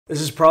This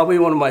is probably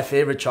one of my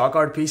favorite chalk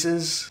art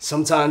pieces.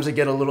 Sometimes I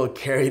get a little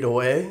carried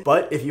away,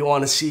 but if you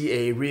want to see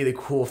a really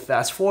cool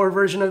fast forward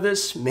version of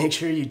this, make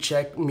sure you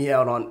check me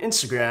out on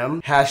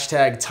Instagram,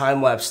 hashtag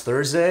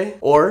timelapse-Thursday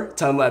or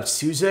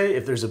timelapse-Tuesday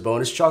if there's a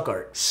bonus chalk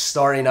art.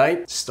 Starry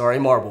night, starry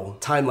marble,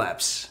 time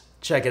lapse.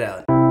 Check it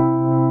out.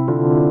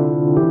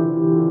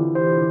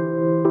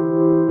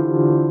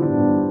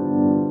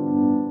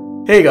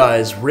 Hey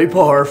guys, Ray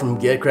Pahar from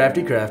Get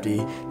Crafty Crafty,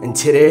 and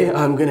today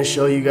I'm going to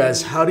show you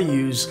guys how to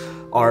use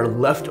our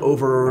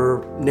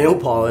leftover nail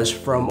polish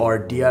from our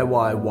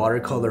DIY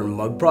watercolor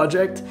mug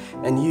project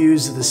and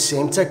use the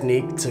same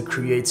technique to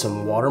create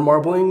some water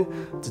marbling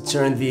to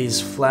turn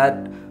these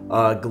flat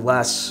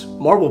glass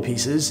marble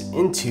pieces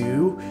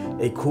into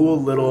a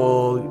cool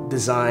little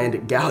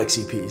designed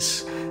galaxy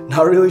piece.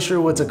 Not really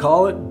sure what to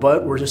call it,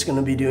 but we're just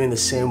gonna be doing the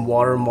same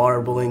water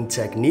marbling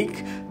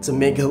technique to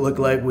make it look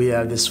like we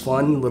have this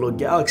fun little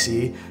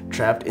galaxy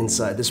trapped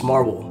inside this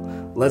marble.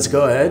 Let's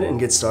go ahead and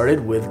get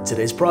started with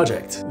today's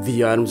project.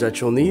 The items that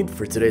you'll need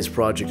for today's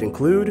project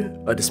include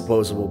a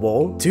disposable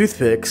bowl,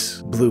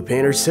 toothpicks, blue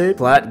painter's tape,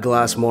 flat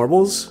glass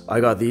marbles,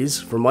 I got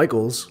these from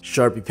Michael's,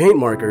 Sharpie paint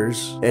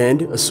markers,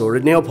 and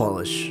assorted nail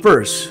polish.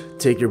 First,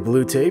 take your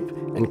blue tape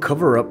and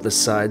cover up the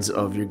sides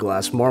of your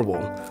glass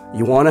marble.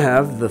 You want to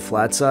have the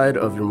flat side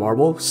of your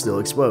marble still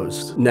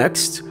exposed.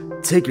 Next,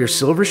 take your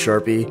silver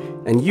Sharpie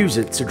and use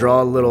it to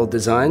draw little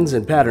designs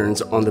and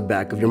patterns on the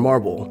back of your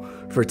marble.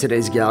 For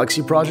today's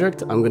galaxy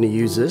project, I'm going to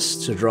use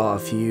this to draw a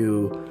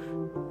few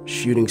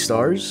shooting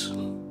stars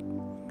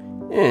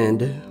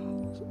and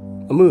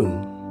a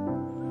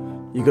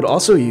moon. You could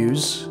also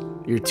use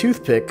your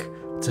toothpick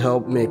to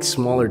help make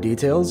smaller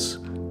details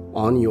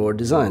on your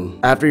design.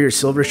 After your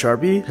silver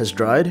Sharpie has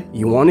dried,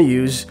 you want to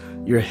use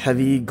your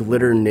heavy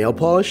glitter nail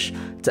polish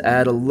to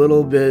add a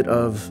little bit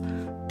of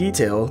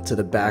detail to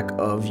the back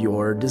of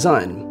your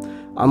design.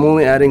 I'm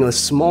only adding a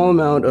small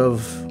amount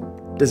of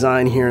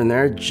design here and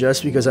there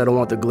just because I don't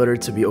want the glitter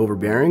to be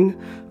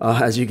overbearing.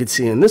 As you can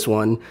see in this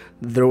one,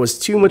 there was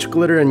too much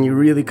glitter and you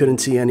really couldn't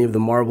see any of the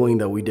marbling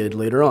that we did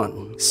later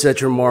on. Set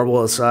your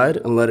marble aside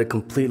and let it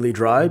completely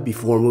dry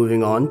before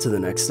moving on to the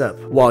next step.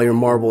 While your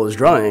marble is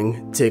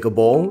drying, take a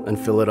bowl and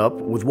fill it up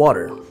with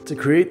water. To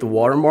create the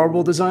water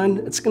marble design,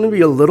 it's going to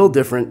be a little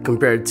different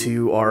compared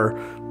to our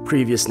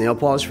previous nail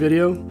polish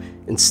video.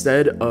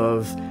 Instead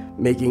of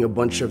making a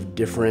bunch of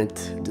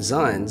different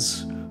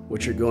designs,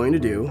 what you're going to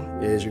do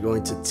is you're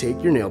going to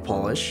take your nail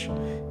polish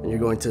and you're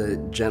going to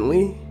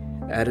gently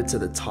add it to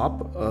the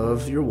top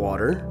of your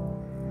water.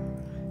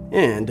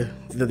 And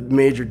the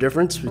major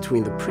difference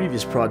between the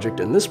previous project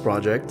and this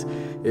project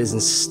is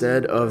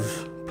instead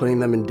of putting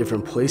them in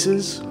different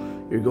places,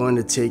 you're going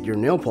to take your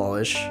nail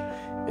polish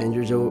and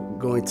you're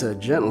going to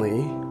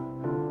gently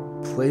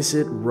place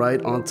it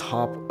right on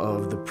top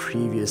of the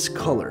previous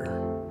color.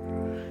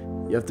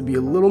 You have to be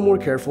a little more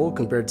careful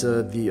compared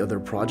to the other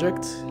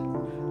project,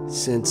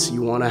 since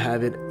you want to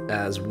have it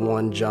as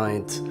one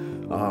giant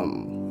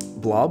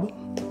blob,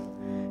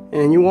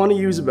 and you want to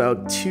use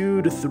about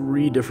 2 to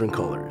 3 different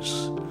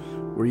colors.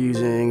 We're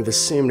using the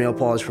same nail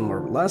polish from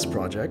our last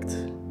project,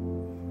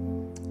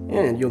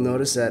 and you'll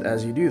notice that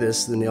as you do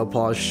this, the nail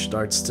polish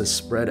starts to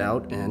spread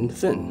out and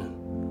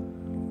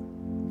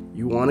thin.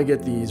 You want to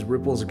get these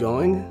ripples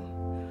going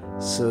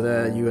so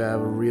that you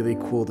have a really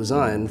cool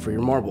design for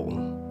your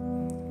marble.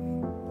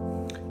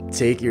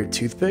 Take your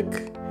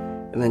toothpick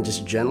and then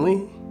just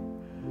gently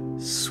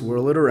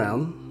swirl it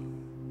around,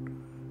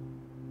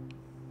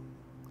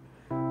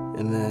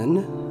 and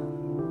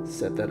then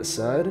set that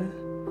aside.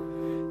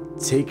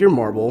 Take your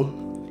marble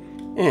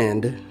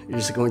and you're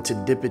just going to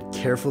dip it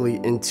carefully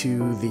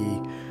into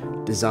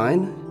the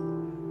design,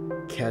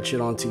 catch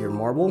it onto your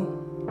marble,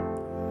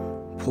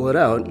 pull it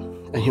out,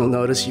 and you'll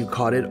notice you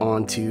caught it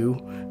onto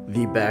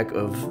the back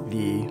of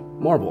the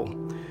marble.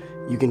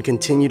 You can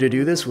continue to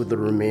do this with the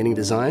remaining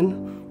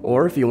design,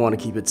 or if you want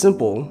to keep it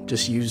simple,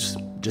 just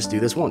do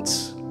this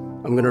once.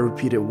 I'm going to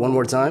repeat it one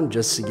more time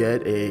just to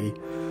get a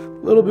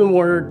little bit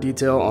more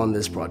detail on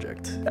this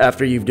project.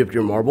 After you've dipped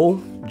your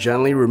marble,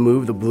 gently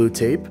remove the blue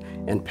tape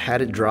and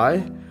pat it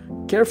dry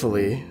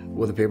carefully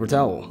with a paper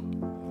towel.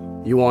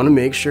 You want to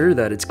make sure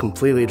that it's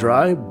completely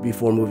dry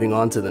before moving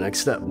on to the next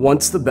step.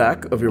 Once the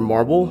back of your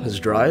marble has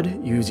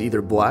dried, use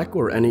either black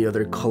or any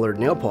other colored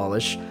nail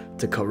polish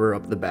to cover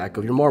up the back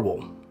of your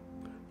marble.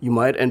 You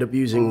might end up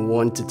using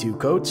 1 to 2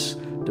 coats,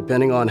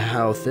 depending on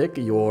how thick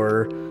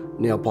your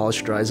nail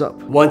polish dries up.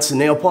 Once the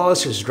nail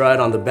polish is dried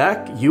on the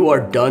back, you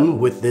are done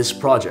with this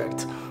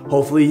project.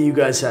 Hopefully you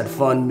guys had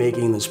fun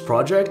making this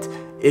project.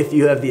 If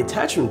you have the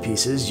attachment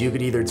pieces, you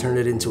could either turn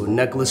it into a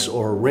necklace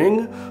or a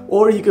ring,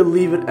 or you could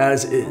leave it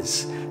as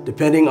is.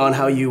 Depending on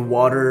how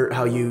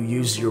you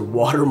use your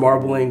water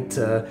marbling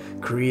to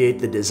create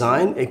the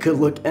design, it could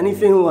look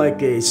anything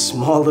like a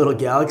small little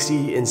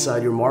galaxy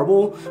inside your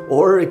marble,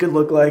 or it could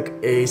look like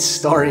a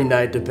starry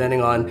night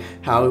depending on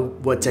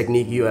what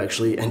technique you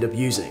actually end up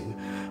using.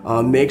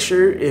 Make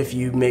sure if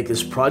you make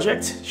this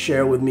project,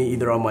 share it with me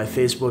either on my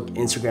Facebook,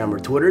 Instagram, or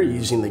Twitter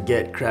using the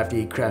Get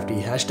Crafty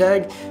Crafty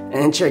hashtag.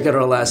 And check out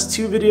our last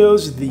 2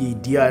 videos, the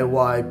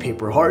DIY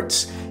paper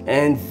hearts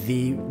and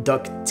the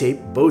duct tape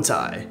bow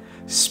tie.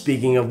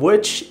 Speaking of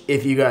which,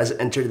 if you guys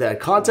entered that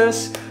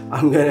contest,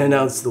 I'm gonna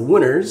announce the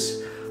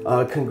winners.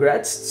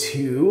 Congrats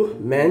to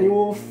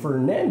Manuel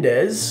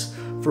Fernandez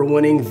for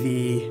winning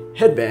the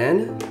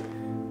headband,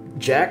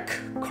 Jack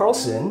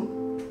Carlson,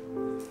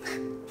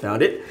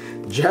 found it,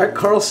 Jack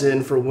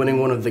Carlson for winning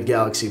one of the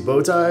Galaxy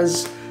bow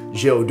ties,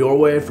 Joe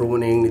Doorway for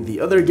winning the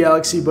other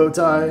Galaxy bow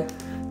tie,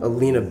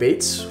 Alina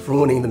Bates for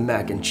winning the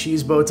mac and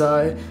cheese bow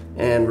tie,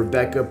 and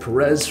Rebecca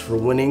Perez for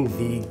winning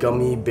the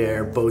gummy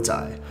bear bow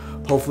tie.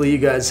 Hopefully you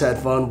guys had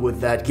fun with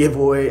that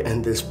giveaway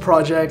and this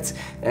project,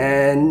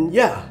 and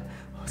yeah,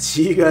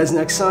 see you guys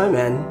next time,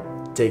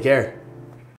 and take care.